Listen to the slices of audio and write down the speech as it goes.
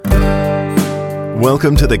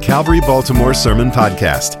Welcome to the Calvary Baltimore Sermon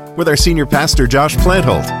Podcast with our senior pastor, Josh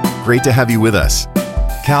Plantholt. Great to have you with us.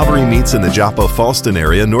 Calvary meets in the Joppa-Fallston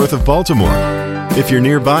area north of Baltimore. If you're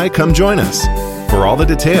nearby, come join us. For all the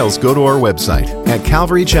details, go to our website at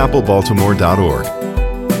calvarychapelbaltimore.org.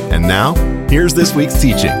 And now, here's this week's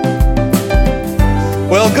teaching.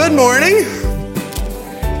 Well, good morning.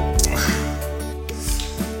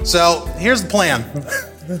 So, here's the plan.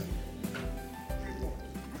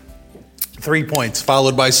 3 points,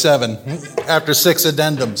 followed by 7, after 6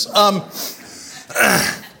 addendums.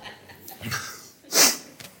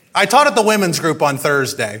 I taught at the women's group on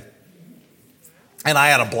Thursday, and I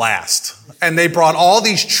had a blast. And they brought all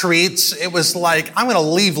these treats. It was like, I'm going to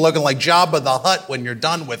leave looking like Jabba the Hutt when you're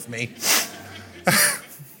done with me.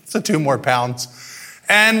 So 2 more pounds.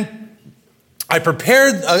 And I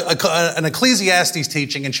prepared an Ecclesiastes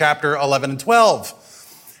teaching in chapter 11 and 12.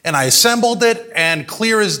 And I assembled it, and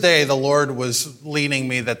clear as day, the Lord was leading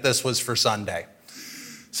me that this was for Sunday. I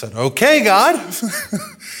said, okay, God.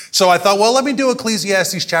 So I thought, well, let me do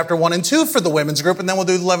Ecclesiastes chapter 1 and 2 for the women's group, and then we'll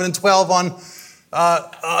do 11 and 12 on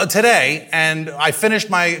today. And I finished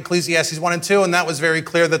my Ecclesiastes 1 and 2, and that was very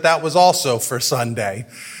clear that that was also for Sunday.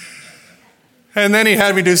 And then he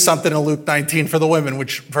had me do something in Luke 19 for the women,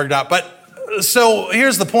 which worked out. But so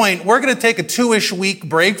here's the point. We're going to take a 2-ish week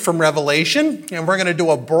break from Revelation, and we're going to do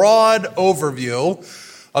a broad overview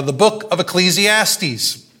of the book of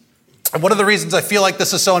Ecclesiastes. And one of the reasons I feel like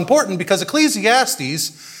this is so important, because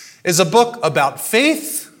Ecclesiastes is a book about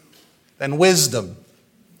faith and wisdom.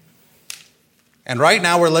 And right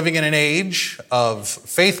now we're living in an age of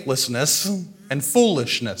faithlessness and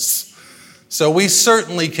foolishness. So we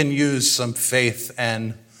certainly can use some faith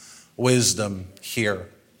and wisdom here.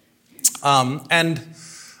 And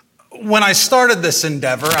when I started this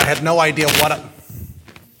endeavor, I had no idea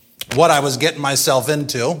what I was getting myself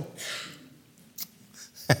into.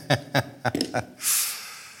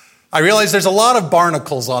 I realized there's a lot of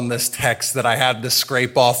barnacles on this text that I had to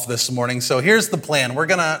scrape off this morning. So here's the plan. We're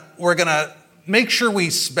gonna make sure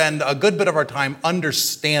we spend a good bit of our time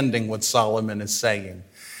understanding what Solomon is saying.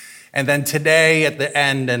 And then today at the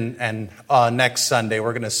end and next Sunday,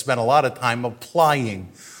 we're going to spend a lot of time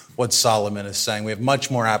applying what Solomon is saying. We have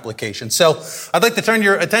much more application. So I'd like to turn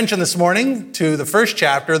your attention this morning to the first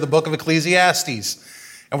chapter of the book of Ecclesiastes.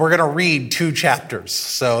 And we're going to read 2 chapters.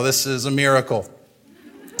 So this is a miracle.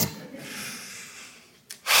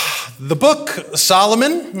 The book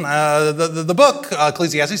Solomon, the book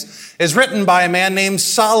Ecclesiastes, is written by a man named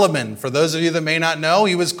Solomon. For those of you that may not know,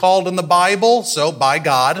 he was called in the Bible, so by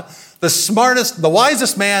God, the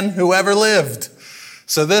wisest man who ever lived.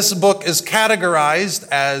 So this book is categorized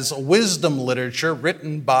as wisdom literature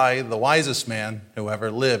written by the wisest man who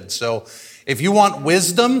ever lived. So if you want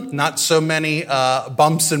wisdom, not so many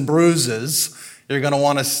bumps and bruises, you're going to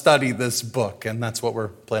want to study this book, and that's what we're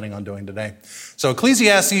planning on doing today. So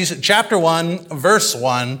Ecclesiastes chapter 1, verse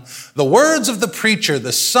 1, the words of the preacher,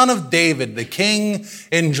 the son of David, the king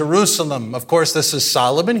in Jerusalem. Of course, this is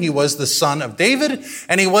Solomon. He was the son of David,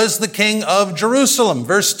 and he was the king of Jerusalem.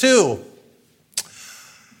 Verse 2.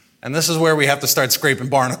 And this is where we have to start scraping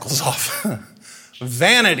barnacles off.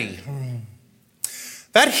 Vanity.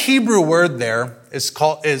 That Hebrew word there is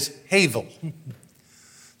havel.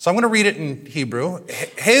 So I'm going to read it in Hebrew.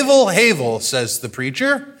 Havel, havel, says the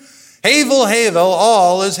preacher. Havel, havel,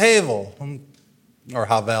 all is havel. Or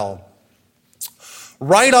havel.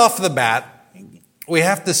 Right off the bat, we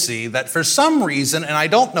have to see that for some reason, and I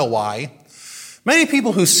don't know why, many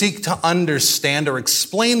people who seek to understand or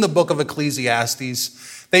explain the book of Ecclesiastes,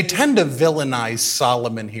 they tend to villainize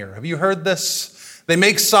Solomon here. Have you heard this? They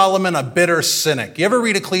make Solomon a bitter cynic. You ever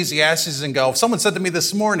read Ecclesiastes and go, someone said to me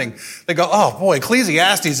this morning, they go, oh boy,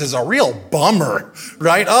 Ecclesiastes is a real bummer,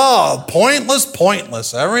 right? Oh,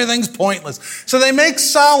 pointless. Everything's pointless. So they make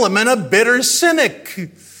Solomon a bitter cynic.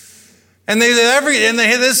 And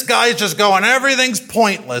this guy's just going, everything's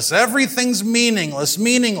pointless. Everything's meaningless,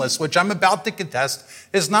 which I'm about to contest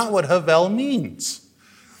is not what havel means.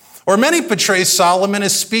 Or many portray Solomon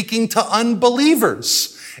as speaking to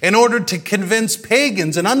unbelievers in order to convince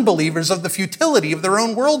pagans and unbelievers of the futility of their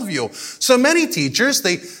own worldview. So many teachers,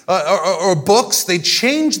 or books, they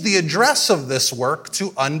change the address of this work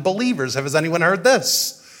to unbelievers. Has anyone heard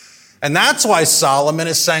this? And that's why Solomon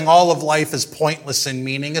is saying all of life is pointless and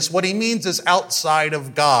meaningless. What he means is outside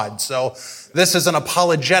of God. So this is an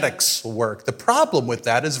apologetics work. The problem with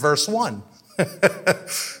that is verse 1.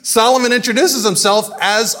 Solomon introduces himself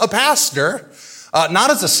as a pastor,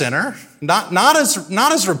 not as a sinner, not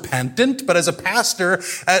as repentant, but as a pastor,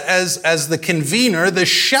 as the convener, the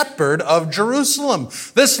shepherd of Jerusalem.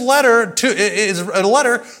 This letter is a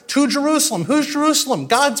letter to Jerusalem. Who's Jerusalem?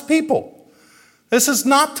 God's people. This is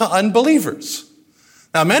not to unbelievers.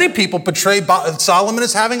 Now, many people portray Solomon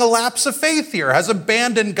as having a lapse of faith here, has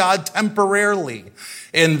abandoned God temporarily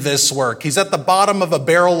in this work. He's at the bottom of a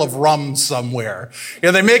barrel of rum somewhere.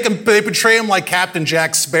 They portray him like Captain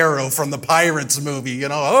Jack Sparrow from the Pirates movie,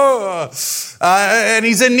 and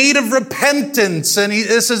he's in need of repentance, and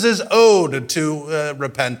this is his ode to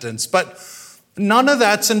repentance. But none of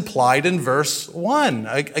that's implied in verse 1.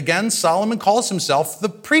 Again, Solomon calls himself the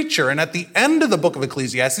preacher. And at the end of the book of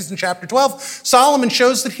Ecclesiastes in chapter 12, Solomon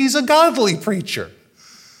shows that he's a godly preacher.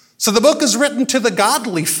 So the book is written to the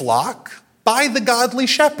godly flock by the godly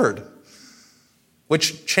shepherd,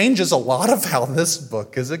 which changes a lot of how this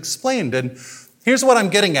book is explained. And here's what I'm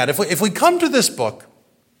getting at. If we come to this book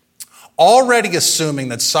already assuming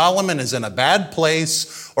that Solomon is in a bad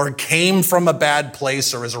place or came from a bad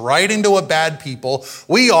place or is writing to a bad people,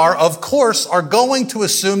 we of course, are going to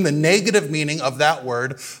assume the negative meaning of that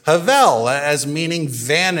word, havel, as meaning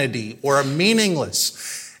vanity or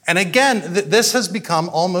meaningless. And again, this has become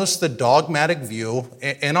almost the dogmatic view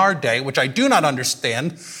in our day, which I do not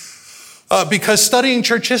understand, because studying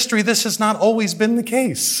church history, this has not always been the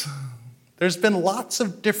case. There's been lots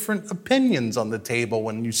of different opinions on the table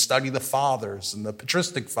when you study the fathers and the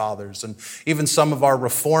patristic fathers and even some of our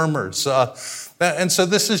reformers. And so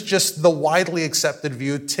this is just the widely accepted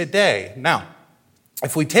view today. Now,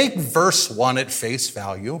 if we take verse 1 at face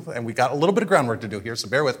value, and we got a little bit of groundwork to do here, so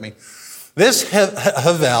bear with me. This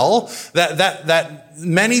havel that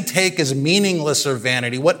many take as meaningless or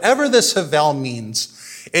vanity, whatever this havel means,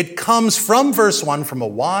 it comes from verse 1 from a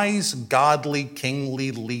wise, godly,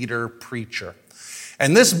 kingly leader, preacher.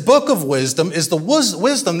 And this book of wisdom is the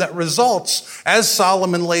wisdom that results, as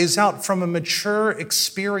Solomon lays out, from a mature,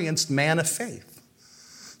 experienced man of faith.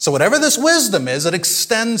 So whatever this wisdom is, it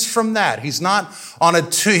extends from that.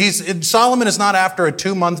 Solomon is not after a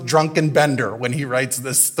 2-month drunken bender when he writes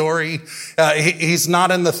this story. He's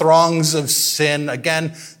not in the throngs of sin.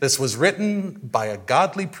 Again, this was written by a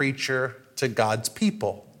godly preacher to God's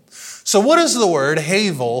people. So what does the word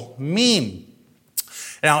havel mean?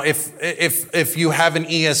 Now, if you have an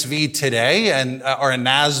ESV today or a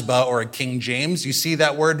NASBA or a King James, you see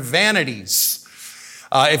that word vanities.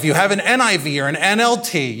 If you have an NIV or an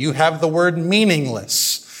NLT, you have the word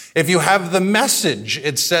meaningless. If you have the Message,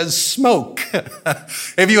 it says smoke.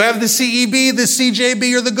 If you have the CEB, the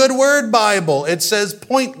CJB, or the Good Word Bible, it says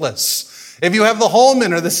pointless. If you have the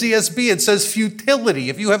Holman or the CSB, it says futility.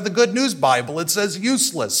 If you have the Good News Bible, it says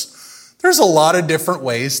useless. There's a lot of different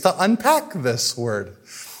ways to unpack this word.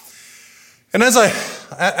 And as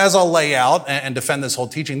I'll lay out and defend this whole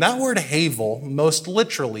teaching, that word havel most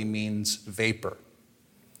literally means vapor.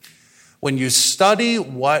 When you study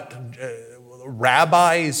what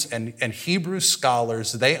rabbis and Hebrew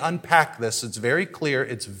scholars, they unpack this, it's very clear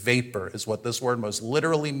it's vapor is what this word most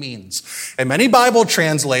literally means. And many Bible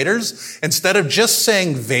translators, instead of just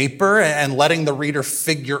saying vapor and letting the reader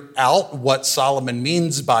figure out what Solomon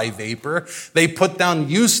means by vapor, they put down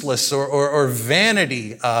useless or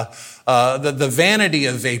vanity, the vanity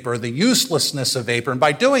of vapor, the uselessness of vapor. And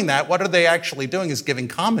by doing that, what are they actually doing is giving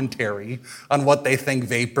commentary on what they think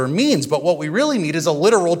vapor means. But what we really need is a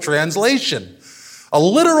literal translation. A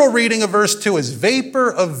literal reading of verse 2 is vapor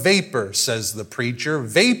of vapor, says the preacher.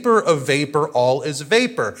 Vapor of vapor, all is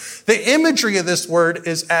vapor. The imagery of this word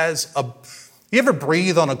is you ever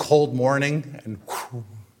breathe on a cold morning? And whew,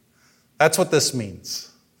 that's what this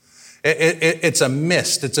means. It's a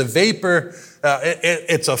mist, it's a vapor,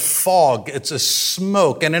 it's a fog, it's a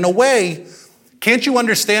smoke. And in a way, can't you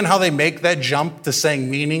understand how they make that jump to saying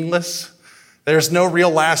meaningless? There's no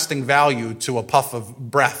real lasting value to a puff of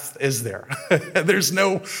breath, is there? There's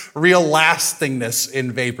no real lastingness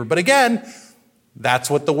in vapor. But again, that's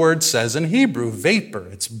what the word says in Hebrew, vapor.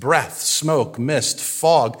 It's breath, smoke, mist,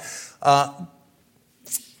 fog.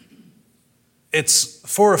 It's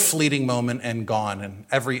for a fleeting moment and gone. In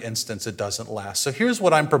every instance, it doesn't last. So here's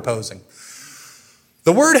what I'm proposing.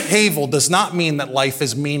 The word havel does not mean that life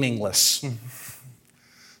is meaningless.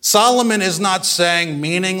 Solomon is not saying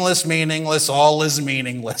meaningless, meaningless, all is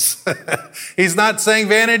meaningless. He's not saying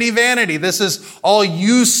vanity, vanity. This is all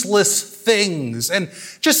useless things. And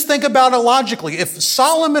just think about it logically. If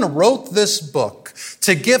Solomon wrote this book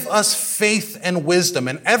to give us faith and wisdom,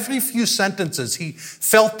 and every few sentences he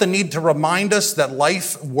felt the need to remind us that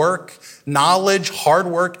life, work, knowledge, hard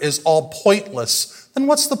work is all pointless, then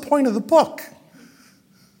what's the point of the book?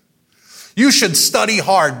 You should study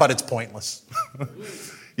hard, but it's pointless.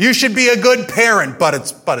 You should be a good parent, but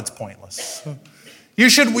it's pointless. You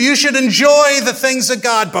should enjoy the things of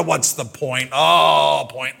God, but what's the point? Oh,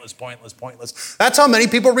 pointless, pointless, pointless. That's how many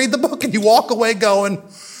people read the book, and you walk away going,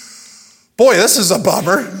 boy, this is a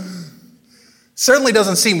bummer. Certainly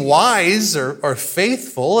doesn't seem wise or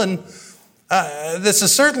faithful, and this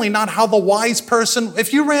is certainly not how the wise person,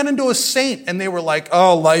 if you ran into a saint and they were like,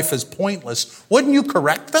 oh, life is pointless, wouldn't you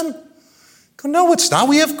correct them? Go, no, it's not.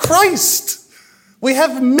 We have Christ. We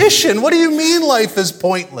have mission. What do you mean life is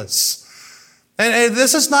pointless? And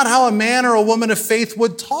this is not how a man or a woman of faith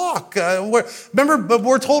would talk. Remember,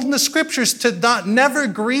 we're told in the scriptures to never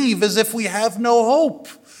grieve as if we have no hope.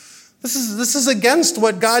 This is against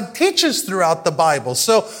what God teaches throughout the Bible.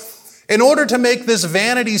 So in order to make this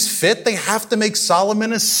vanities fit, they have to make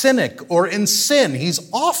Solomon a cynic or in sin.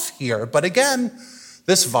 He's off here. But again,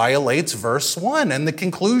 this violates verse 1 and the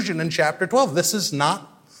conclusion in chapter 12. This is not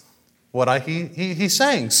what he's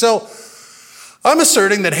saying. So I'm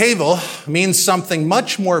asserting that Havel means something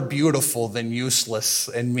much more beautiful than useless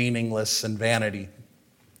and meaningless and vanity.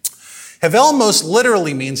 Havel most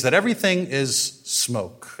literally means that everything is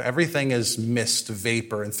smoke. Everything is mist,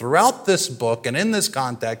 vapor. And throughout this book and in this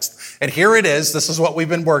context, and here it is, this is what we've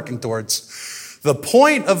been working towards. The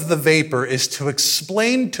point of the vapor is to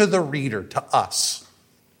explain to the reader, to us,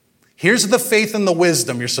 here's the faith and the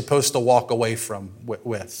wisdom you're supposed to walk away from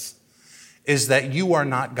with, is that you are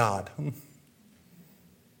not God.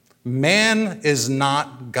 Man is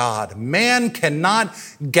not God. Man cannot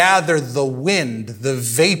gather the wind, the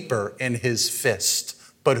vapor in his fist.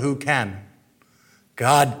 But who can?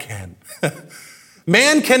 God can.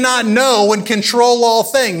 Man cannot know and control all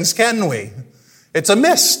things, can we? It's a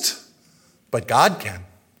mist, but God can.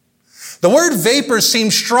 The word vapor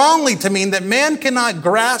seems strongly to mean that man cannot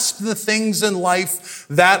grasp the things in life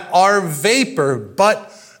that are vapor,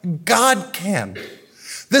 but God can.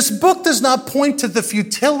 This book does not point to the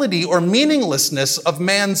futility or meaninglessness of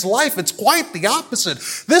man's life. It's quite the opposite.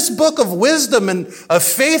 This book of wisdom and of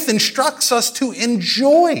faith instructs us to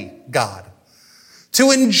enjoy God,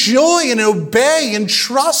 to enjoy and obey and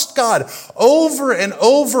trust God over and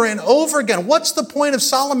over and over again. What's the point of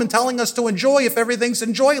Solomon telling us to enjoy if everything's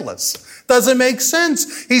enjoyless? Doesn't make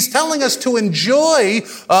sense. He's telling us to enjoy,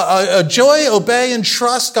 obey, and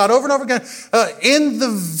trust God over and over again in the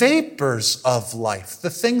vapors of life, the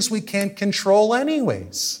things we can't control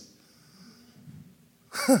anyways.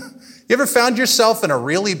 You ever found yourself in a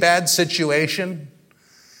really bad situation,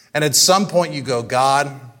 and at some point you go, God,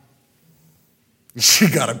 you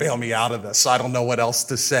got to bail me out of this. I don't know what else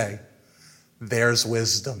to say. There's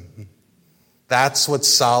wisdom. That's what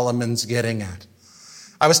Solomon's getting at.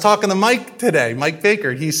 I was talking to Mike today, Mike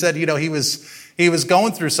Baker. He said, he was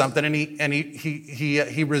going through something, and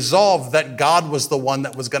he resolved that God was the one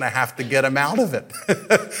that was going to have to get him out of it.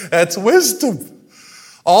 That's wisdom.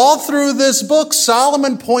 All through this book,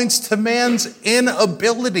 Solomon points to man's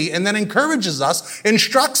inability and then encourages us,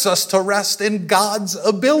 instructs us to rest in God's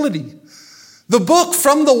ability. The book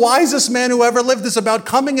from the wisest man who ever lived is about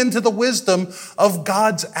coming into the wisdom of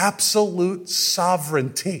God's absolute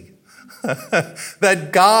sovereignty. That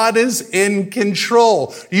God is in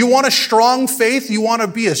control. You want a strong faith? You want to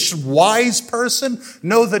be a wise person?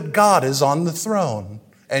 Know that God is on the throne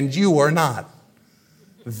and you are not.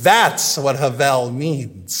 That's what Havel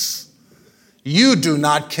means. You do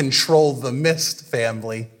not control the mist,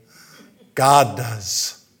 family. God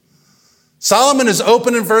does. Solomon is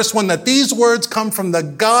open in verse 1 that these words come from the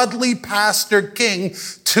godly pastor king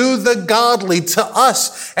to the godly, to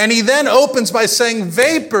us. And he then opens by saying,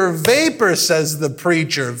 vapor, vapor, says the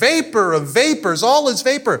preacher. Vapor of vapors, all is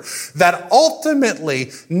vapor. That ultimately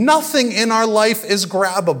nothing in our life is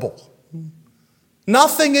grabbable.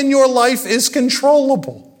 Nothing in your life is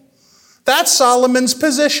controllable. That's Solomon's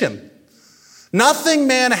position. Nothing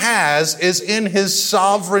man has is in his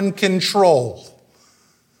sovereign control.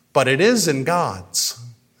 But it is in God's.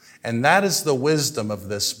 And that is the wisdom of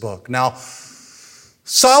this book. Now,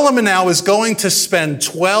 Solomon now is going to spend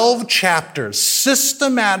 12 chapters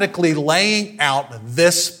systematically laying out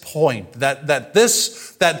this point, that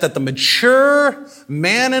the mature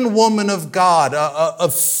man and woman of God,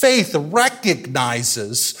 of faith,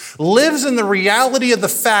 recognizes, lives in the reality of the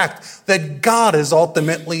fact that God is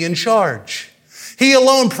ultimately in charge. He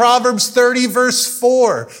alone, Proverbs 30, verse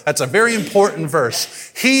 4. That's a very important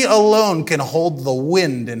verse. He alone can hold the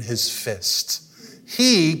wind in his fist.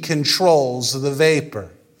 He controls the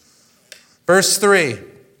vapor. Verse 3.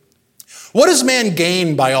 What does man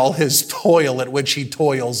gain by all his toil at which he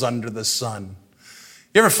toils under the sun?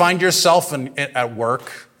 You ever find yourself at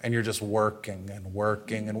work and you're just working and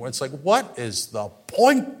working. And it's like, what is the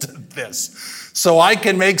point of this? So I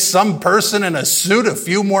can make some person in a suit a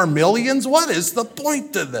few more millions? What is the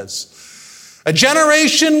point of this? A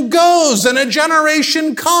generation goes and a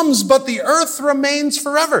generation comes, but the earth remains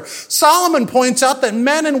forever. Solomon points out that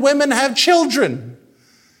men and women have children.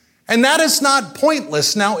 And that is not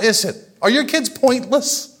pointless, now is it? Are your kids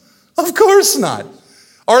pointless? Of course not.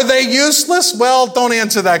 Are they useless? Well, don't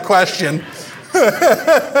answer that question.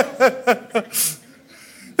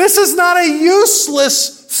 This is not a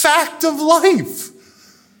useless fact of life.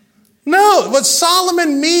 No, what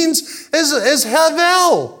Solomon means is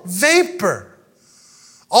havel, vapor.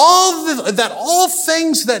 All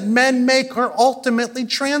things that men make are ultimately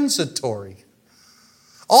transitory.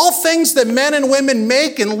 All things that men and women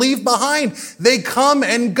make and leave behind, they come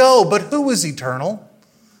and go. But who is eternal?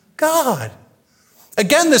 God.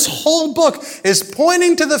 Again, this whole book is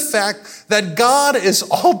pointing to the fact that God is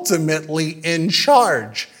ultimately in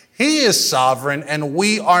charge. He is sovereign and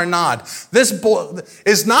we are not.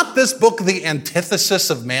 Is not this book the antithesis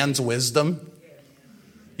of man's wisdom?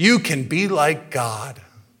 You can be like God.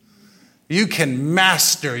 You can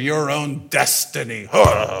master your own destiny.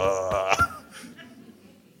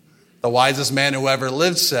 The wisest man who ever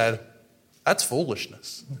lived said, that's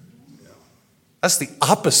foolishness. That's the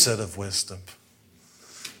opposite of wisdom.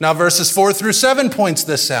 Now, verses 4 through 7 points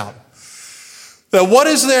this out. That what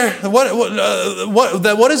is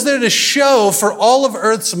there to show for all of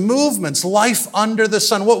earth's movements, life under the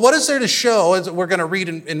sun? What is there to show, as we're going to read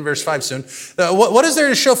in verse 5 soon, what is there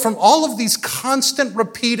to show from all of these constant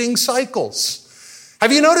repeating cycles?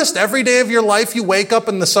 Have you noticed every day of your life you wake up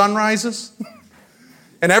and the sun rises?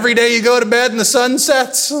 And every day you go to bed and the sun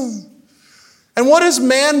sets? And what has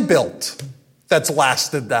man built that's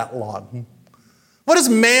lasted that long? What has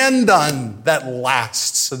man done that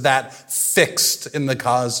lasts, that fixed in the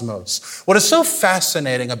cosmos? What is so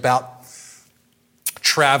fascinating about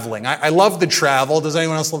traveling? I love to travel. Does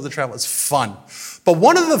anyone else love to travel? It's fun. But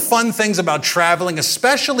one of the fun things about traveling,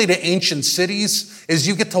 especially to ancient cities, is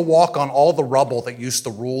you get to walk on all the rubble that used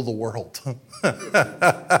to rule the world.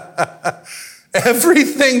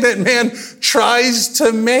 Everything that man tries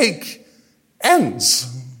to make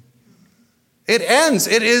ends. It ends.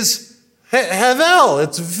 It is havel,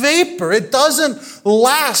 it's vapor. It doesn't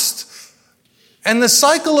last. And the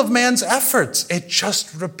cycle of man's efforts, it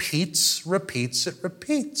just repeats.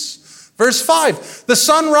 Verse 5, the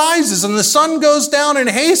sun rises and the sun goes down and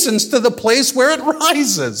hastens to the place where it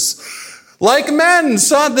rises. Like men,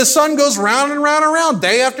 the sun goes round and round and round,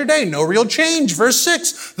 day after day, no real change. Verse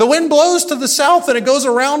 6, the wind blows to the south and it goes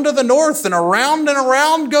around to the north, and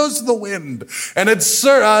around goes the wind. And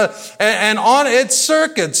on its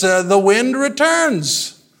circuits, the wind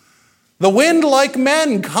returns. The wind, like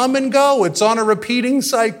men, come and go. It's on a repeating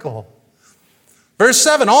cycle. Verse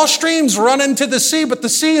 7, all streams run into the sea, but the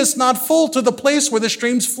sea is not full to the place where the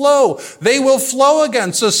streams flow. They will flow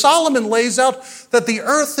again. So Solomon lays out that the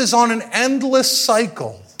earth is on an endless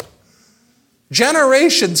cycle.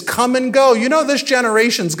 Generations come and go. You know this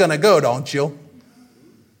generation's going to go, don't you?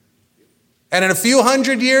 And in a few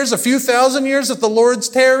hundred years, a few thousand years, if the Lord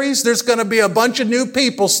tarries, there's going to be a bunch of new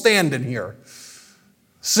people standing here.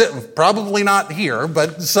 Probably not here,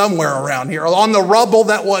 but somewhere around here, on the rubble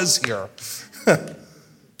that was here.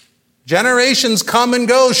 Generations come and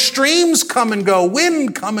go, streams come and go,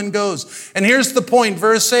 wind come and goes. And here's the point,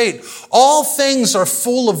 verse 8. All things are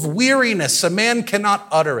full of weariness, a man cannot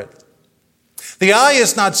utter it. The eye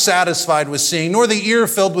is not satisfied with seeing, nor the ear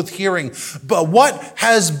filled with hearing. But what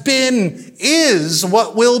has been is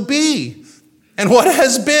what will be. And what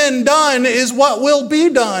has been done is what will be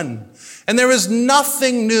done. And there is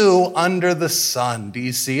nothing new under the sun. Do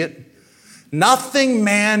you see it? Nothing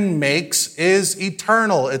man makes is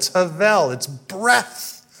eternal. It's havel, it's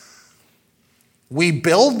breath. We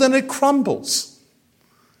build and it crumbles.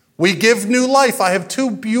 We give new life. I have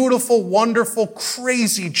two beautiful, wonderful,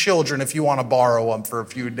 crazy children if you want to borrow them for a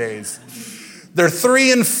few days. They're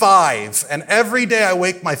 3 and 5, and every day I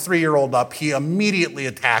wake my 3-year-old up, he immediately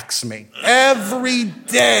attacks me. Every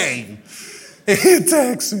day he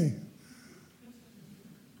attacks me.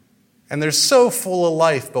 And they're so full of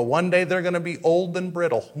life, but one day they're going to be old and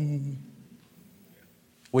brittle.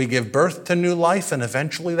 We give birth to new life, and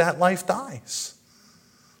eventually that life dies.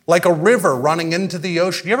 Like a river running into the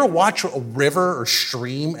ocean. You ever watch a river or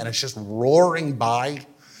stream and it's just roaring by?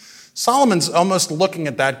 Solomon's almost looking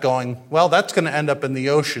at that going, well, that's going to end up in the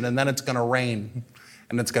ocean, and then it's going to rain,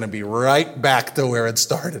 and it's going to be right back to where it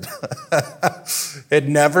started. It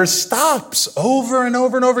never stops, over and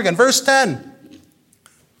over and over again. Verse 10.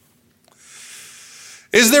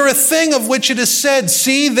 Is there a thing of which it is said,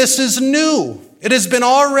 see, this is new? It has been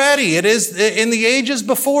already. It is in the ages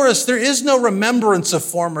before us. There is no remembrance of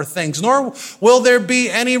former things, nor will there be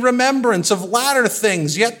any remembrance of latter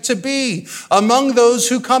things yet to be among those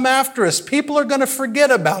who come after us. People are going to forget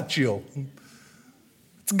about you.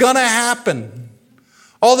 It's going to happen.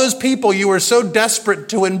 All those people you were so desperate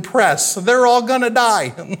to impress, they're all going to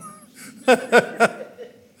die.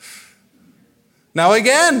 Now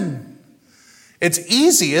again, it's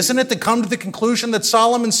easy, isn't it, to come to the conclusion that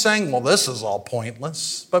Solomon's saying, well, this is all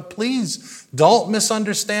pointless. But please don't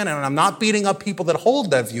misunderstand it. And I'm not beating up people that hold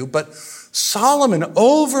that view, but Solomon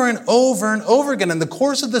over and over and over again in the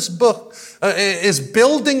course of this book is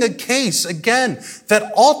building a case, again,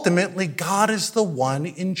 that ultimately God is the one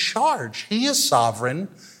in charge. He is sovereign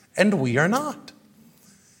and we are not.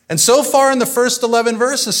 And so far in the first 11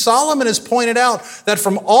 verses, Solomon has pointed out that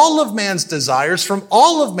from all of man's desires, from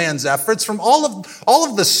all of man's efforts, from all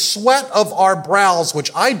of the sweat of our brows,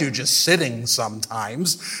 which I do just sitting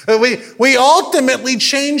sometimes, we ultimately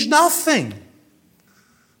change nothing.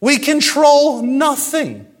 We control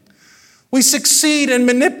nothing. We succeed in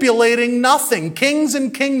manipulating nothing. Kings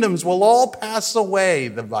and kingdoms will all pass away,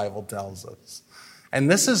 the Bible tells us.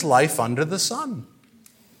 And this is life under the sun.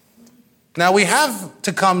 Now we have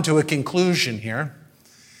to come to a conclusion here.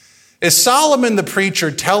 Is Solomon the preacher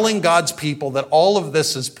telling God's people that all of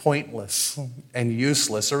this is pointless and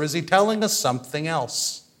useless, or is he telling us something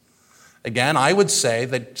else? Again, I would say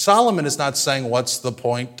that Solomon is not saying, what's the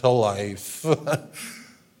point to life?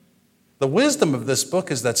 The wisdom of this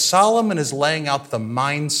book is that Solomon is laying out the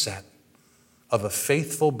mindset of a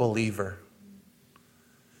faithful believer.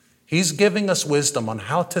 He's giving us wisdom on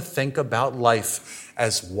how to think about life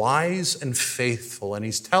as wise and faithful. And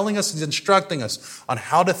he's telling us, he's instructing us on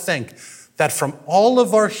how to think that from all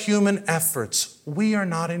of our human efforts, we are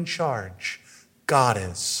not in charge. God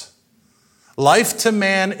is. Life to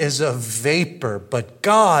man is a vapor, but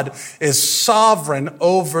God is sovereign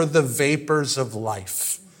over the vapors of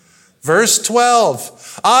life. Verse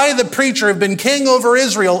 12, I, the preacher, have been king over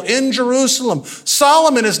Israel in Jerusalem.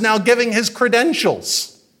 Solomon is now giving his credentials.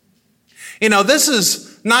 You know, this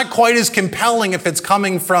is not quite as compelling if it's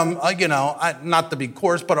coming from, not to be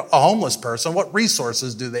coarse, but a homeless person. What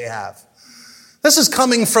resources do they have? This is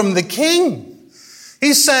coming from the king.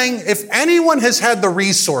 He's saying, if anyone has had the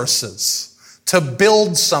resources to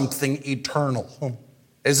build something eternal,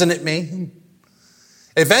 isn't it me?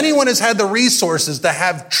 If anyone has had the resources to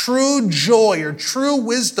have true joy or true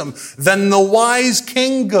wisdom, then the wise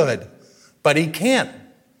king could. But he can't.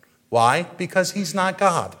 Why? Because he's not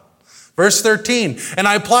God. Verse 13, and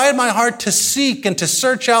I applied my heart to seek and to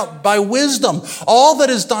search out by wisdom all that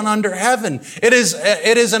is done under heaven. It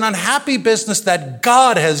is an unhappy business that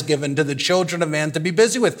God has given to the children of man to be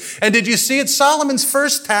busy with. And did you see it? Solomon's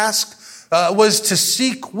first task was to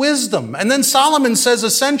seek wisdom. And then Solomon says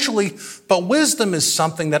essentially, but wisdom is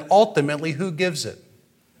something that ultimately who gives it?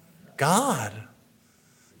 God.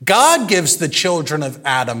 God gives the children of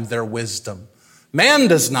Adam their wisdom. Man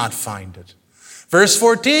does not find it. Verse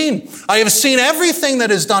 14, I have seen everything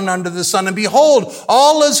that is done under the sun, and behold,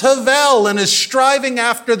 all is havel and is striving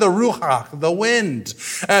after the ruach, the wind.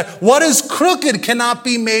 What is crooked cannot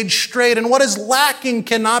be made straight, and what is lacking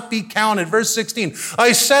cannot be counted. Verse 16,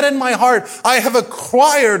 I said in my heart, I have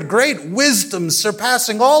acquired great wisdom,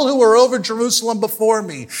 surpassing all who were over Jerusalem before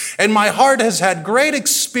me. And my heart has had great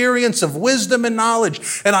experience of wisdom and knowledge.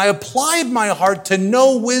 And I applied my heart to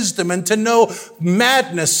know wisdom and to know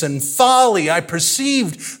madness and folly. I perceived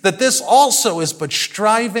that this also is but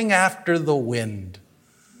striving after the wind.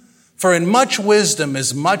 For in much wisdom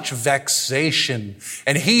is much vexation,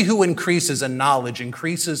 and he who increases in knowledge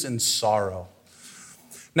increases in sorrow.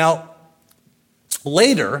 Now,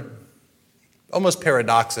 later, almost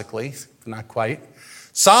paradoxically, not quite,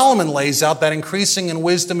 Solomon lays out that increasing in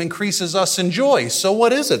wisdom increases us in joy. So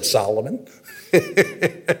what is it, Solomon?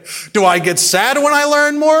 Do I get sad when I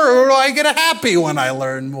learn more, or do I get happy when I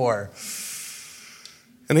learn more?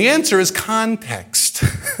 And the answer is context.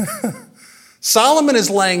 Solomon is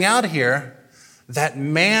laying out here that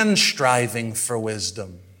man's striving for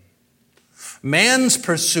wisdom, man's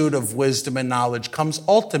pursuit of wisdom and knowledge comes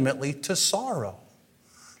ultimately to sorrow,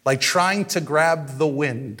 like trying to grab the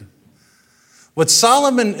wind. What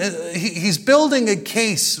Solomon, he's building a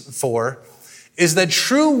case for is that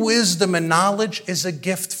true wisdom and knowledge is a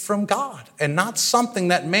gift from God and not something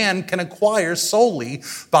that man can acquire solely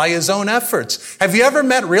by his own efforts. Have you ever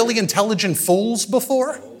met really intelligent fools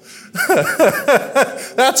before?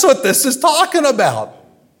 That's what this is talking about.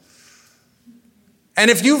 And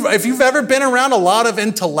if you've ever been around a lot of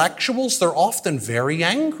intellectuals, they're often very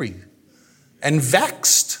angry. and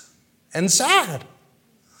vexed and sad.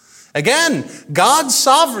 Again, God's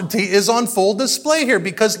sovereignty is on full display here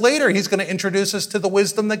because later he's going to introduce us to the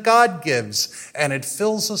wisdom that God gives, and it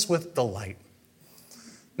fills us with delight.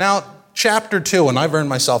 Now, chapter 2, and I've earned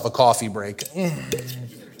myself a coffee break.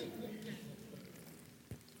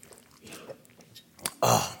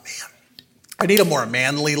 Oh, man. I need a more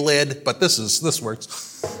manly lid, but this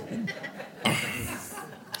works.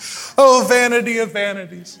 Oh, vanity of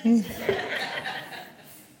vanities.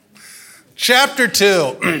 Chapter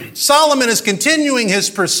 2, Solomon is continuing his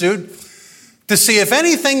pursuit to see if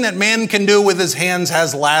anything that man can do with his hands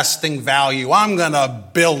has lasting value. I'm going to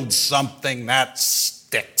build something that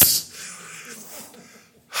sticks.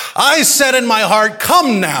 I said in my heart,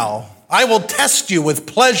 come now, I will test you with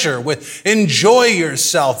pleasure, enjoy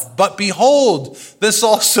yourself. But behold, this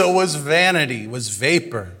also was vanity, was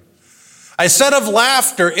vapor. I said of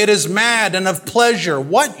laughter, it is mad, and of pleasure,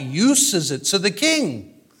 what use is it? So the king,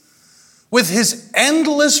 with his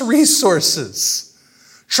endless resources,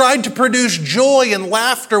 tried to produce joy and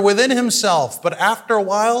laughter within himself, but after a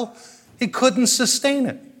while, he couldn't sustain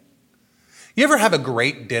it. You ever have a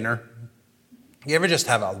great dinner? You ever just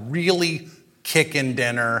have a really kickin'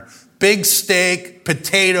 dinner? Big steak,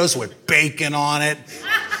 potatoes with bacon on it,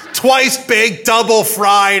 twice baked, double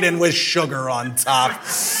fried, and with sugar on top.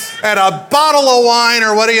 And a bottle of wine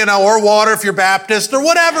or or water if you're Baptist or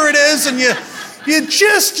whatever it is, and you're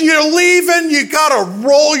leaving, you gotta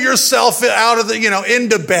roll yourself out of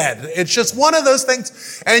into bed. It's just one of those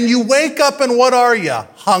things. And you wake up and what are you?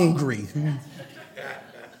 Hungry.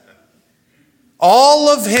 All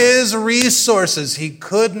of his resources, he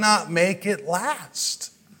could not make it last.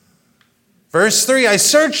 Verse 3, I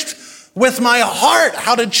searched with my heart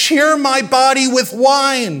how to cheer my body with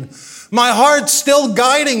wine. My heart still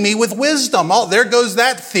guiding me with wisdom. Oh, there goes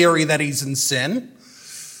that theory that he's in sin.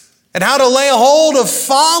 And how to lay hold of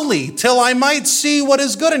folly till I might see what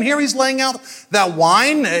is good. And here he's laying out that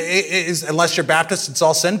wine is, unless you're Baptist, it's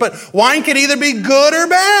all sin, but wine can either be good or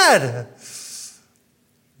bad.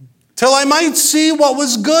 Till I might see what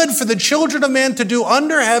was good for the children of man to do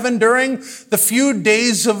under heaven during the few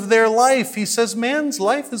days of their life. He says, man's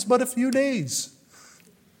life is but a few days.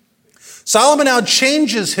 Solomon now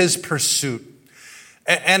changes his pursuit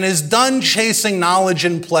and is done chasing knowledge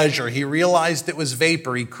and pleasure. He realized it was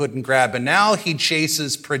vapor he couldn't grab, and now he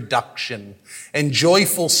chases production and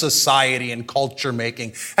joyful society and culture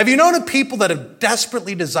making. Have you known of people that have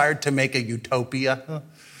desperately desired to make a utopia?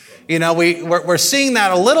 We're seeing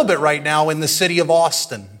that a little bit right now in the city of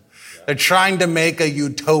Austin. They're trying to make a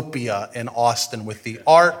utopia in Austin with the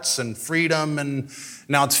arts and freedom, and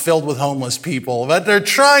now it's filled with homeless people. But they're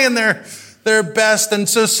trying their best. And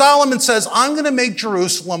so Solomon says, I'm going to make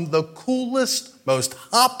Jerusalem the coolest, most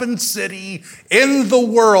hoppin' city in the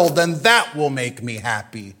world, and that will make me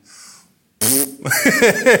happy.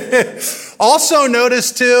 Also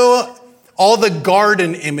notice too, all the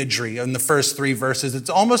garden imagery in the first 3 verses. It's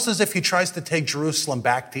almost as if he tries to take Jerusalem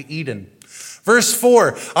back to Eden. Verse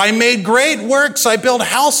 4, I made great works. I built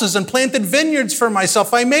houses and planted vineyards for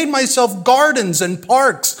myself. I made myself gardens and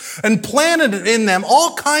parks and planted in them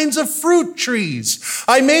all kinds of fruit trees.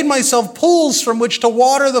 I made myself pools from which to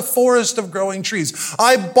water the forest of growing trees.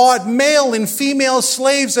 I bought male and female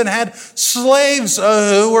slaves and had slaves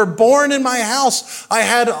who were born in my house. I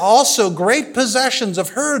had also great possessions of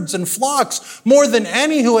herds and flocks, more than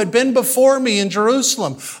any who had been before me in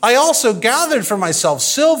Jerusalem. I also gathered for myself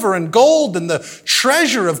silver and gold and the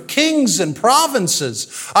treasure of kings and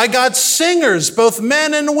provinces. I got singers, both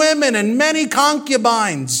men and women, and many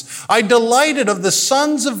concubines. I delighted of the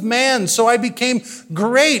sons of man, so I became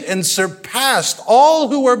great and surpassed all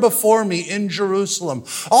who were before me in Jerusalem.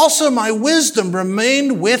 Also my wisdom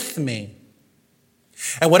remained with me.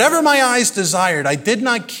 And whatever my eyes desired, I did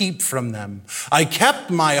not keep from them. I kept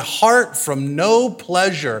my heart from no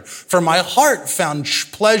pleasure, for my heart found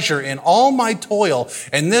pleasure in all my toil,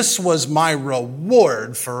 and this was my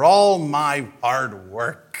reward for all my hard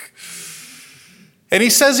work. And he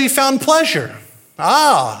says he found pleasure.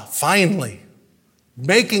 Finally.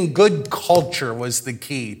 Making good culture was the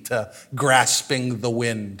key to grasping the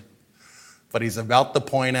wind. But he's about to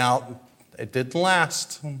point out it didn't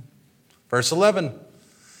last. Verse 11.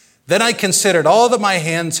 Then I considered all that my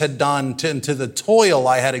hands had done to the toil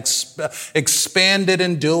I had expanded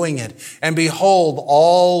in doing it. And behold,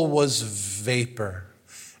 all was vapor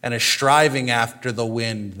and a striving after the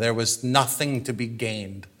wind. There was nothing to be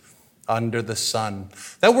gained under the sun.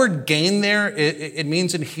 That word gain there, it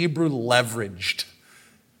means in Hebrew leveraged.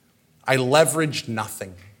 I leveraged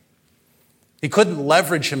nothing. He couldn't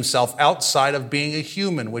leverage himself outside of being a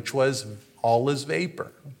human, which was all is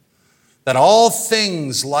vapor. that all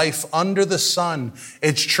things, life under the sun,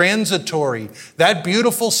 it's transitory. That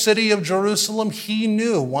beautiful city of Jerusalem, he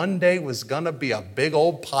knew one day was going to be a big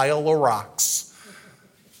old pile of rocks.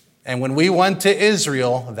 And when we went to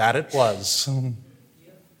Israel, that it was.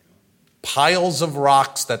 Piles of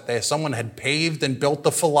rocks that someone had paved and built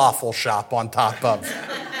the falafel shop on top of.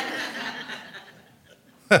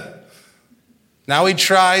 Now he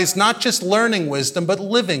tries not just learning wisdom, but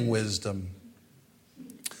living wisdom.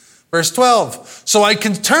 Verse 12, so I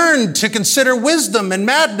can turn to consider wisdom and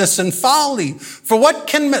madness and folly. For what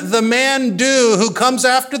can the man do who comes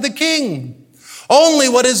after the king? Only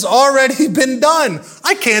what has already been done.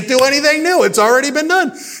 I can't do anything new. It's already been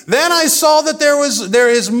done. Then I saw that there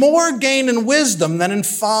is more gain in wisdom than in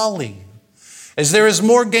folly, as there is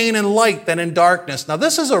more gain in light than in darkness. Now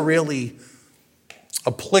this is a really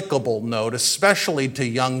applicable note, especially to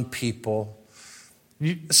young people.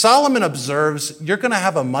 Solomon observes you're going to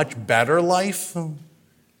have a much better life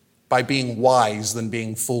by being wise than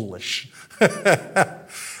being foolish.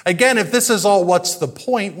 Again, if this is all what's the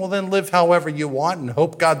point, well then live however you want and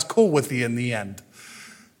hope God's cool with you in the end.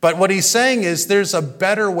 But what he's saying is there's a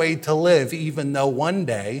better way to live even though one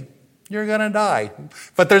day you're going to die.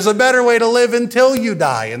 But there's a better way to live until you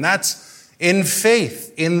die, and that's in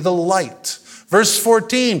faith, in the light. Verse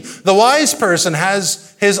 14, the wise person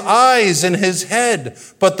has his eyes in his head,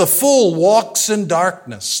 but the fool walks in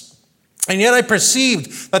darkness. And yet I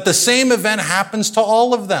perceived that the same event happens to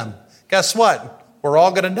all of them. Guess what? We're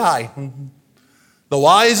all going to die. The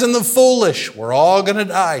wise and the foolish, we're all going to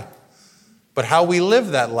die. But how we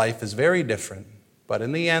live that life is very different. But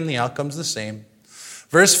in the end, the outcome's the same.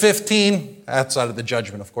 Verse 15, outside of the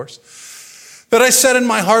judgment, of course. That I said in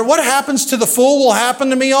my heart, what happens to the fool will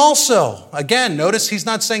happen to me also. Again, notice he's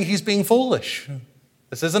not saying he's being foolish.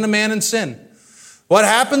 This isn't a man in sin. What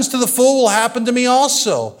happens to the fool will happen to me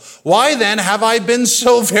also. Why then have I been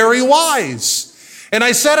so very wise? And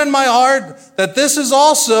I said in my heart that this is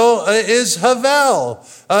also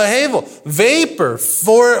Havel, vapor.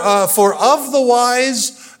 For of the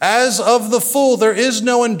wise as of the fool, there is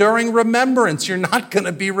no enduring remembrance. You're not going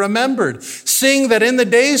to be remembered. Seeing that in the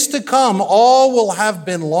days to come, all will have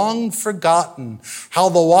been long forgotten. How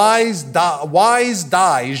the wise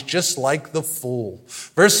dies just like the fool.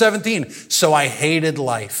 Verse 17, so I hated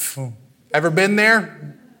life. Ever been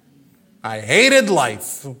there? I hated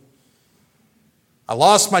life. I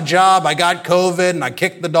lost my job, I got COVID, and I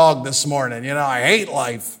kicked the dog this morning. I hate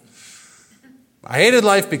life. I hated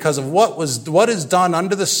life because of what is done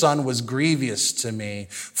under the sun was grievous to me.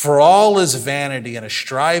 For all is vanity and a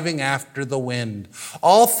striving after the wind.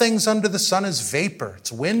 All things under the sun is vapor.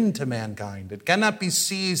 It's wind to mankind. It cannot be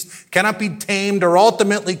seized, cannot be tamed, or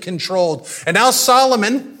ultimately controlled. And now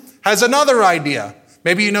Solomon has another idea.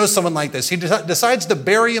 Maybe you know someone like this. He decides to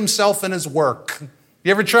bury himself in his work.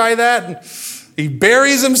 You ever try that? He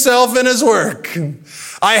buries himself in his work.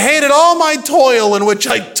 I hated all my toil in which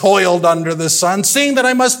I toiled under the sun, seeing that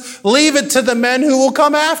I must leave it to the men who will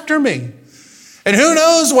come after me. And who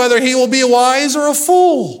knows whether he will be wise or a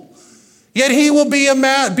fool. Yet he will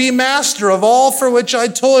be master of all for which I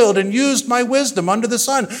toiled and used my wisdom under the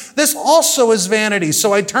sun. This also is vanity.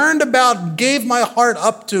 So I turned about and gave my heart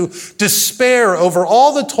up to despair over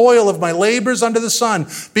all the toil of my labors under the sun.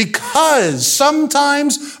 Because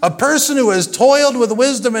sometimes a person who has toiled with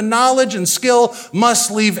wisdom and knowledge and skill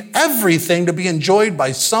must leave everything to be enjoyed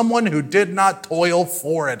by someone who did not toil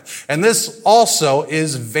for it. And this also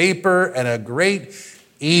is vapor and a great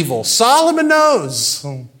evil. Solomon knows.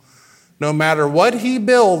 No matter what he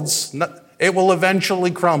builds, it will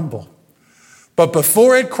eventually crumble. But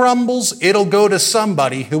before it crumbles, it'll go to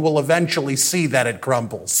somebody who will eventually see that it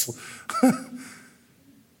crumbles.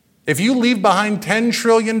 If you leave behind $10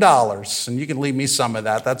 trillion, and you can leave me some of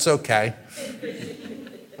that, that's okay.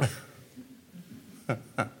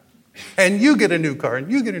 And you get a new car,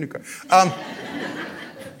 and you get a new car.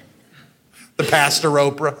 The Pastor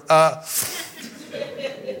Oprah.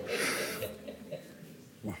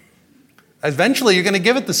 Eventually, you're going to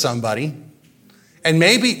give it to somebody, and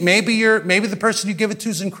maybe the person you give it to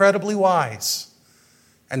is incredibly wise,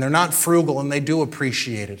 and they're not frugal, and they do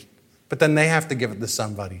appreciate it. But then they have to give it to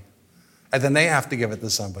somebody, and then they have to give it to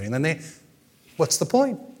somebody, and then what's the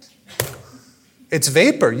point? It's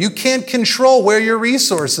vapor. You can't control where your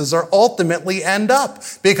resources are ultimately end up,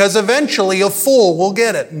 because eventually a fool will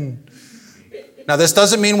get it. Now, this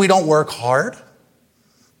doesn't mean we don't work hard.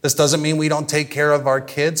 This doesn't mean we don't take care of our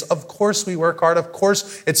kids. Of course we work hard. Of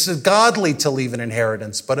course it's godly to leave an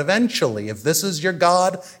inheritance. But eventually, if this is your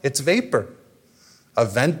God, it's vapor.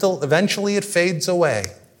 Eventually it fades away.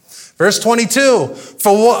 Verse 22,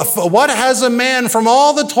 for what has a man from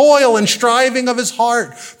all the toil and striving of his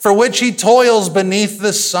heart, for which he toils beneath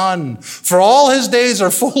the sun? For all his days are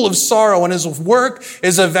full of sorrow, and his work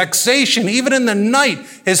is a vexation. Even in the night,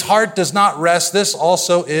 his heart does not rest. This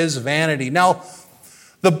also is vanity. Now,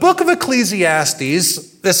 the book of Ecclesiastes,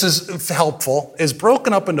 this is helpful, is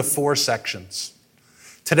broken up into 4 sections.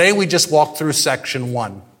 Today, we just walked through section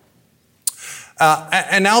 1.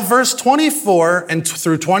 And now verse 24 and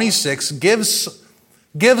through 26 gives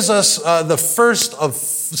us the first of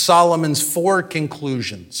Solomon's 4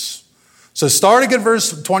 conclusions. So starting at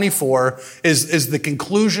verse 24 is the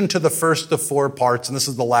conclusion to the first of 4 parts, and this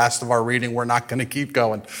is the last of our reading. We're not going to keep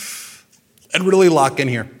going and really lock in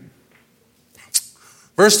here.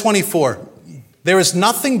 Verse 24, there is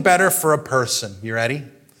nothing better for a person, you ready,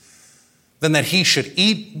 than that he should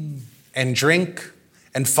eat and drink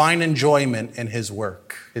and find enjoyment in his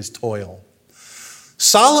work, his toil.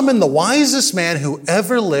 Solomon, the wisest man who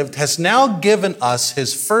ever lived, has now given us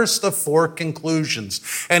his first of 4 conclusions.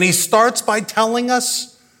 And he starts by telling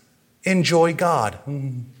us, enjoy God.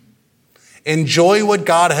 Enjoy what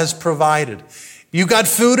God has provided. You got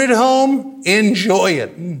food at home? Enjoy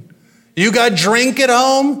it. You got drink at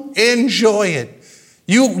home? Enjoy it.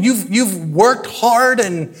 You've worked hard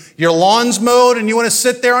and your lawn's mowed and you want to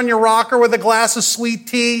sit there on your rocker with a glass of sweet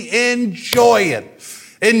tea? Enjoy it.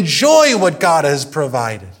 Enjoy what God has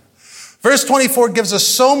provided. Verse 24 gives us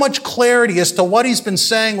so much clarity as to what he's been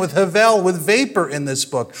saying with Havel, with vapor in this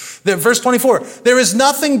book. Verse 24, there is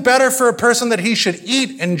nothing better for a person that he should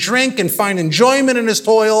eat and drink and find enjoyment in his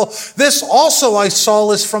toil. This also I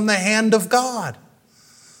solace from the hand of God.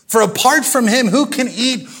 For apart from him, who can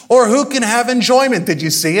eat or who can have enjoyment? Did you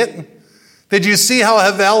see it? Did you see how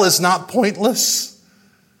Havel is not pointless?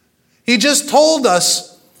 He just told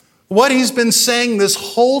us what he's been saying this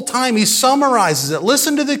whole time. He summarizes it.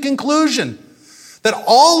 Listen to the conclusion. That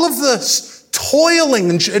all of this toiling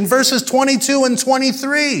in verses 22 and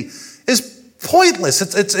 23 is pointless.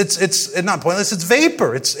 It's not pointless, it's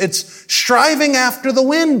vapor. It's striving after the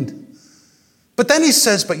wind. But then he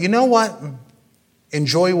says, but you know what?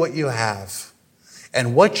 Enjoy what you have.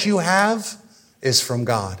 And what you have is from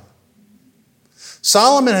God.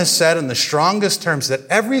 Solomon has said in the strongest terms that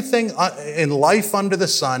everything in life under the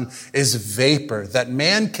sun is vapor, that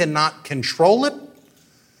man cannot control it,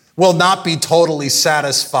 will not be totally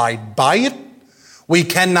satisfied by it. We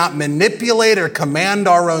cannot manipulate or command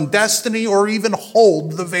our own destiny or even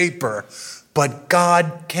hold the vapor, but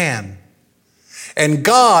God can. And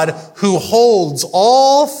God, who holds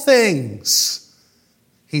all things,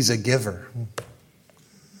 he's a giver.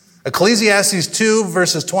 Ecclesiastes 2,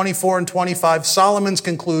 verses 24 and 25, Solomon's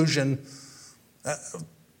conclusion.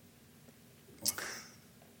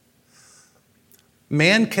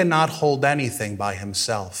 Man cannot hold anything by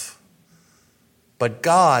himself, but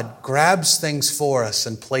God grabs things for us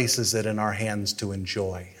and places it in our hands to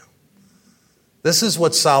enjoy. This is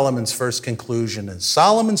what Solomon's first conclusion is.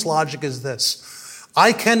 Solomon's logic is this: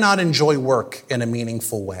 I cannot enjoy work in a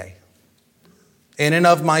meaningful way, in and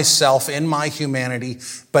of myself, in my humanity,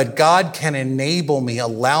 but God can enable me,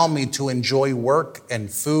 allow me to enjoy work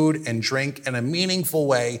and food and drink in a meaningful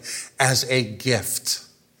way as a gift.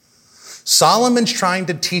 Solomon's trying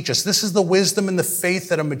to teach us, this is the wisdom and the faith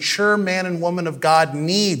that a mature man and woman of God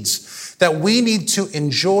needs, that we need to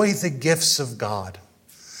enjoy the gifts of God,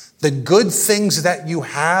 the good things that you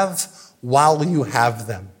have while you have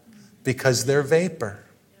them, because they're vapor.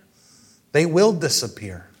 They will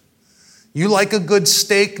disappear. You like a good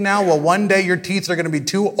steak now? Well, one day your teeth are going to be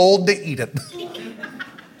too old to eat it.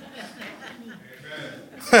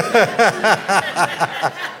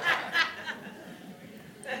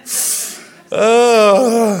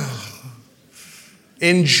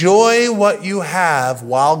 Enjoy what you have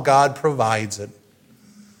while God provides it.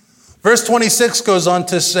 Verse 26 goes on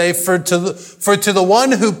to say, for to the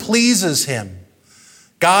one who pleases him,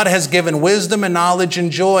 God has given wisdom and knowledge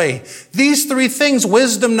and joy. These 3 things,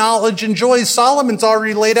 wisdom, knowledge, and joy, Solomon's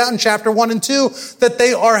already laid out in chapter 1 and 2, that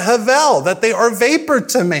they are havel, that they are vapor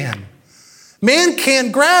to man. Man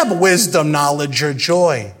can't grab wisdom, knowledge, or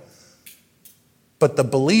joy, but the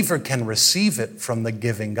believer can receive it from the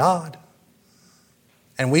giving God.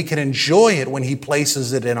 And we can enjoy it when he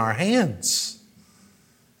places it in our hands.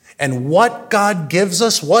 And what God gives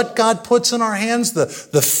us, what God puts in our hands, the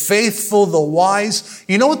faithful, the wise,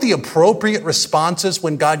 you know what the appropriate response is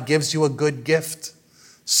when God gives you a good gift?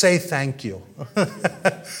 Say thank you.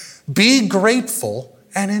 Be grateful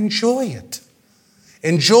and enjoy it.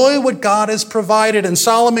 Enjoy what God has provided. And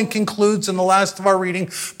Solomon concludes in the last of our reading,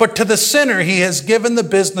 but to the sinner he has given the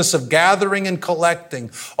business of gathering and collecting,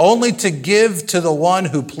 only to give to the one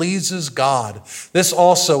who pleases God. This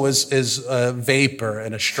also is a vapor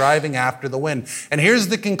and a striving after the wind. And here's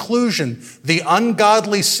the conclusion. The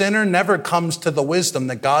ungodly sinner never comes to the wisdom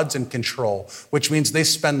that God's in control, which means they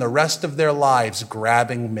spend the rest of their lives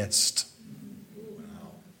grabbing mist.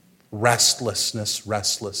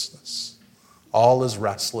 Restlessness. All is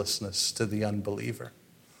restlessness to the unbeliever,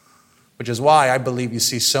 which is why I believe you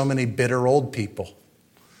see so many bitter old people.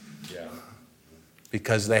 Yeah.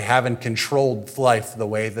 Because they haven't controlled life the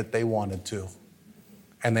way that they wanted to,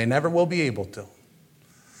 and they never will be able to.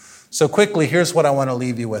 So quickly, here's what I want to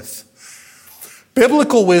leave you with.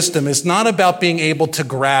 Biblical wisdom is not about being able to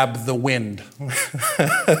grab the wind,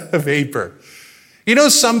 vapor. You know,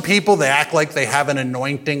 some people, they act like they have an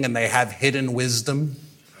anointing and they have hidden wisdom.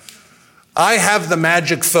 I have the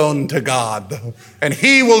magic phone to God, and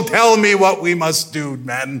he will tell me what we must do,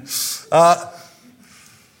 man.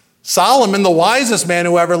 Solomon, the wisest man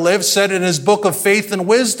who ever lived, said in his book of Faith and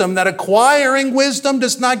Wisdom that acquiring wisdom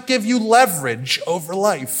does not give you leverage over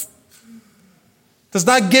life. Does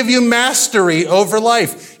not give you mastery over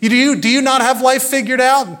life. Do you not have life figured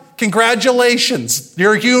out? Congratulations,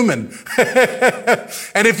 you're human.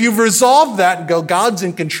 And if you've resolved that and go, God's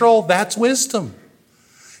in control, that's wisdom.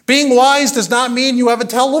 Being wise does not mean you have a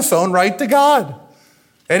telephone right to God,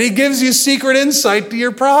 and he gives you secret insight to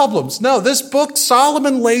your problems. No, this book,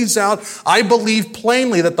 Solomon lays out, I believe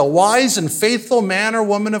plainly, that the wise and faithful man or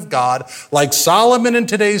woman of God, like Solomon in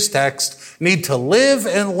today's text, need to live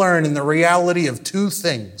and learn in the reality of two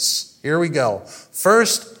things. Here we go.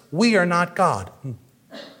 First, we are not God.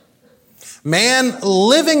 Man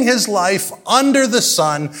living his life under the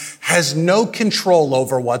sun has no control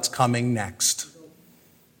over what's coming next.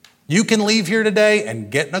 You can leave here today and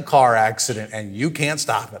get in a car accident, and you can't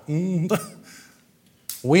stop it.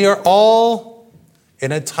 We are all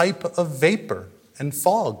in a type of vapor and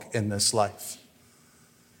fog in this life.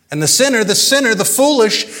 And the sinner, the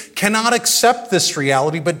foolish, cannot accept this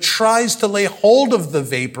reality, but tries to lay hold of the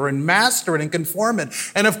vapor and master it and conform it.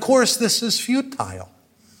 And of course, this is futile.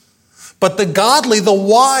 But the godly, the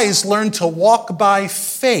wise, learn to walk by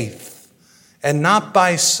faith and not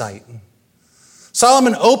by sight.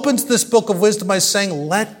 Solomon opens this book of wisdom by saying,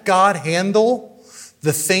 let God handle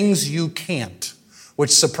the things you can't, which,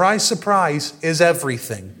 surprise, surprise, is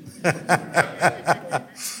everything.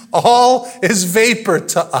 All is vapor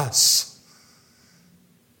to us.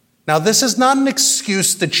 Now, this is not an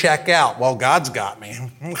excuse to check out. Well, God's got me.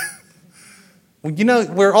 You know,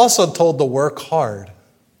 we're also told to work hard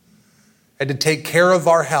and to take care of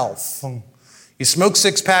our health. You smoke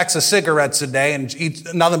 6 packs of cigarettes a day and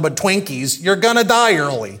eat nothing but Twinkies, you're going to die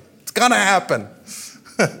early. It's going to happen.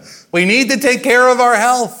 We need to take care of our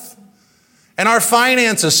health and our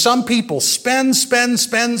finances. Some people spend,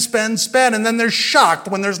 and then they're shocked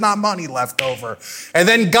when there's not money left over. And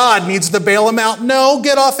then God needs to bail them out. No,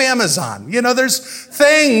 get off Amazon. You know, there's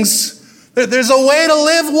things, there's a way to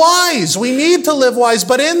live wise. We need to live wise,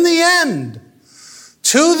 but in the end,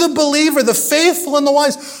 to the believer, the faithful and the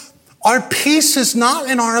wise, our peace is not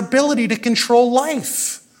in our ability to control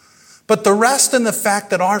life, but the rest in the fact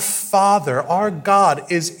that our Father, our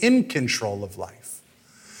God, is in control of life.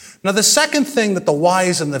 Now, the second thing that the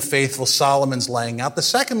wise and the faithful Solomon's laying out,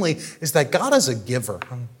 secondly, is that God is a giver.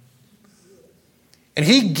 And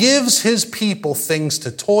he gives his people things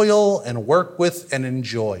to toil and work with and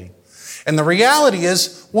enjoy. And the reality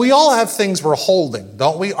is, we all have things we're holding,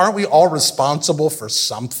 don't we? Aren't we all responsible for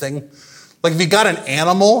something? Like if you got an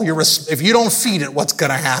animal, if you don't feed it, what's going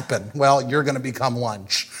to happen? Well, you're going to become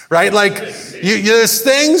lunch, right? Like there's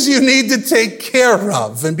things you need to take care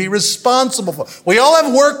of and be responsible for. We all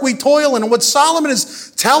have work we toil in. And what Solomon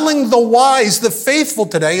is telling the wise, the faithful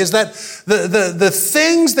today, is that the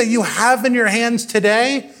things that you have in your hands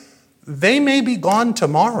today, they may be gone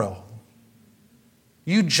tomorrow.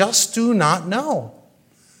 You just do not know.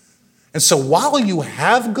 And so while you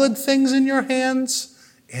have good things in your hands,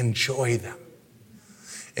 enjoy them.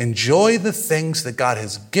 Enjoy the things that God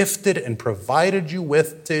has gifted and provided you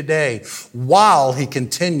with today while he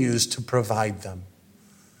continues to provide them.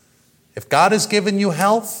 If God has given you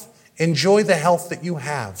health, enjoy the health that you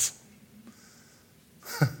have.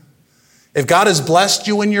 If God has blessed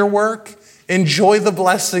you in your work, enjoy the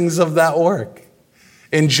blessings of that work.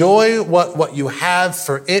 Enjoy what you have,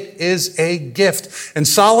 for it is a gift. And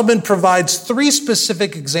Solomon provides 3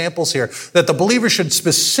 specific examples here that the believer should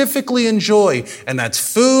specifically enjoy, and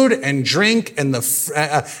that's food and drink and the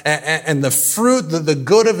fruit, the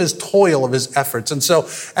good of his toil, of his efforts. And so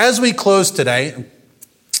as we close today,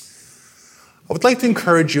 I would like to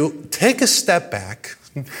encourage you, take a step back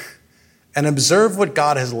and observe what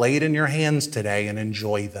God has laid in your hands today and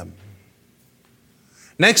enjoy them.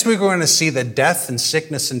 Next week, we're going to see that death and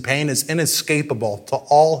sickness and pain is inescapable to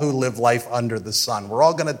all who live life under the sun. We're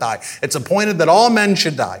all going to die. It's appointed that all men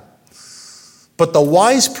should die. But the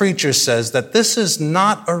wise preacher says that this is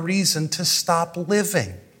not a reason to stop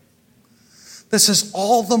living. This is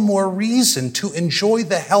all the more reason to enjoy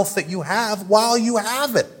the health that you have while you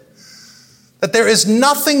have it. That there is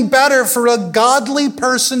nothing better for a godly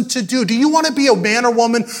person to do. Do you want to be a man or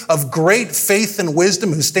woman of great faith and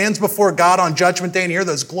wisdom who stands before God on Judgment Day and hear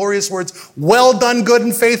those glorious words, "Well done, good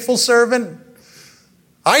and faithful servant"?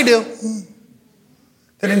 I do.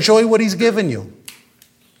 Then enjoy what he's given you.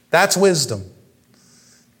 That's wisdom.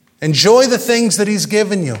 Enjoy the things that he's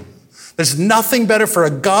given you. There's nothing better for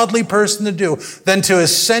a godly person to do than to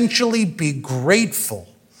essentially be grateful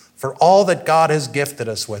for all that God has gifted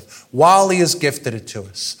us with while he has gifted it to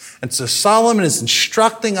us. And so Solomon is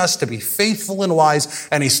instructing us to be faithful and wise,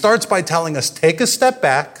 and he starts by telling us, take a step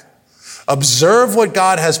back, observe what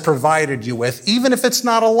God has provided you with, even if it's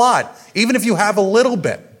not a lot, even if you have a little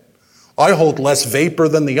bit. I hold less vapor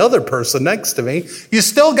than the other person next to me. You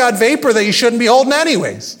still got vapor that you shouldn't be holding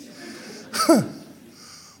anyways.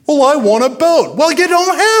 Well, I want a boat. Well, you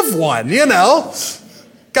don't have one,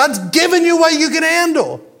 God's given you what you can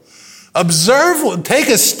handle. Observe, take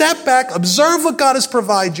a step back, observe what God has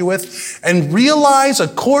provided you with, and realize,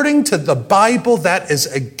 according to the Bible, that is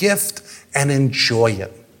a gift, and enjoy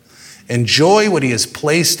it. Enjoy what he has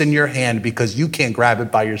placed in your hand because you can't grab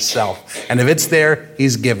it by yourself. And if it's there,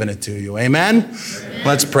 he's given it to you. Amen? Amen.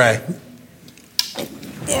 Let's pray.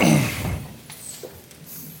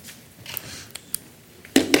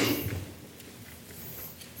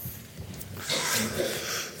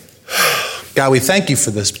 God, we thank you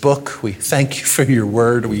for this book. We thank you for your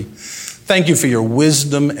word. We thank you for your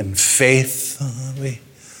wisdom and faith.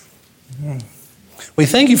 We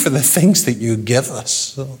thank you for the things that you give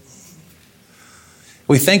us.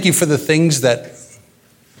 We thank you for the things that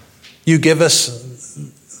you give us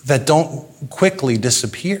that don't quickly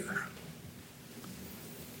disappear.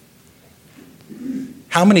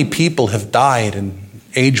 How many people have died in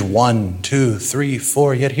age 1, 2, 3,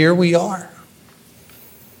 4, yet here we are.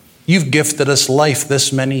 You've gifted us life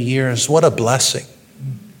this many years. What a blessing.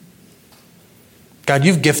 God,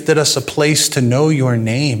 you've gifted us a place to know your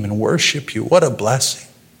name and worship you. What a blessing.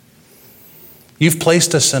 You've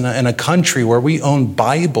placed us in a country where we own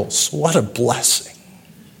Bibles. What a blessing.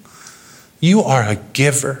 You are a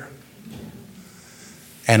giver.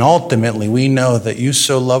 And ultimately, we know that you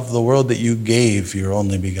so loved the world that you gave your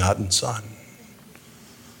only begotten Son.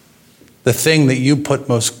 The thing that you put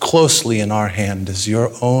most closely in our hand is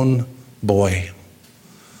your own boy,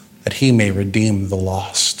 that he may redeem the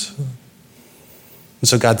lost. And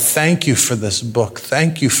so, God, thank you for this book.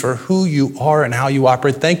 Thank you for who you are and how you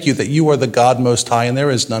operate. Thank you that you are the God Most High and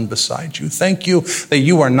there is none beside you. Thank you that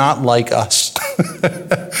you are not like us,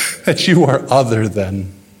 that you are other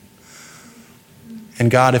than.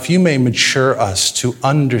 And God, if you may mature us to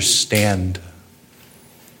understand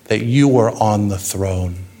that you are on the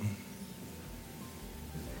throne.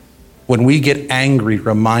 When we get angry,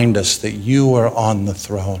 remind us that you are on the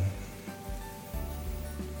throne.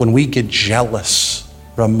 When we get jealous,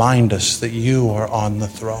 remind us that you are on the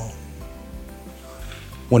throne.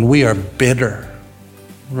 When we are bitter,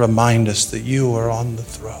 remind us that you are on the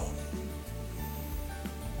throne.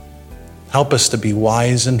 Help us to be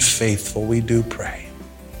wise and faithful, we do pray.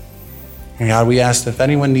 And God, we ask that if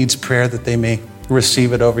anyone needs prayer, that they may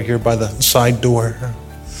receive it over here by the side door.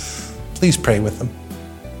 Please pray with them.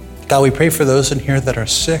 God, we pray for those in here that are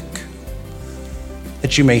sick,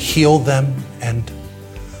 that you may heal them, and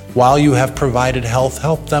while you have provided health,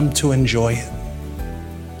 help them to enjoy it.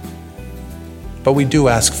 But we do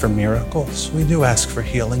ask for miracles. We do ask for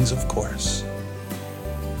healings, of course.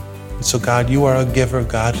 And so, God, you are a giver,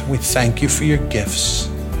 God. We thank you for your gifts.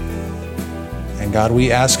 And God,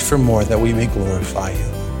 we ask for more that we may glorify you.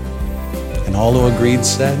 And all who agreed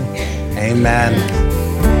said, amen.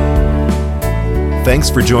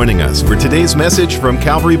 Thanks for joining us for today's message from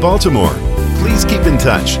Calvary Baltimore. Please keep in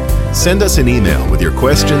touch. Send us an email with your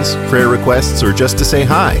questions, prayer requests, or just to say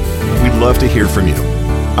hi. We'd love to hear from you.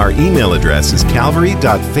 Our email address is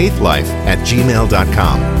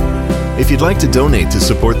calvary.faithlife@gmail.com. If you'd like to donate to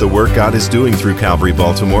support the work God is doing through Calvary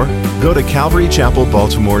Baltimore, go to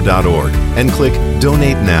calvarychapelbaltimore.org and click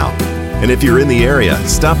Donate Now. And if you're in the area,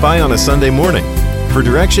 stop by on a Sunday morning. For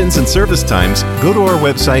directions and service times, go to our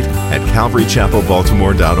website at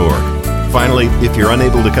calvarychapelbaltimore.org. Finally, if you're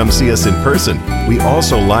unable to come see us in person, we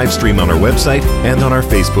also live stream on our website and on our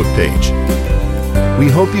Facebook page. We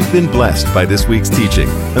hope you've been blessed by this week's teaching.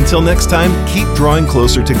 Until next time, keep drawing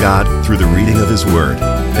closer to God through the reading of His Word.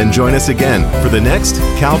 And join us again for the next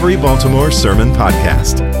Calvary Baltimore Sermon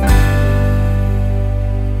Podcast.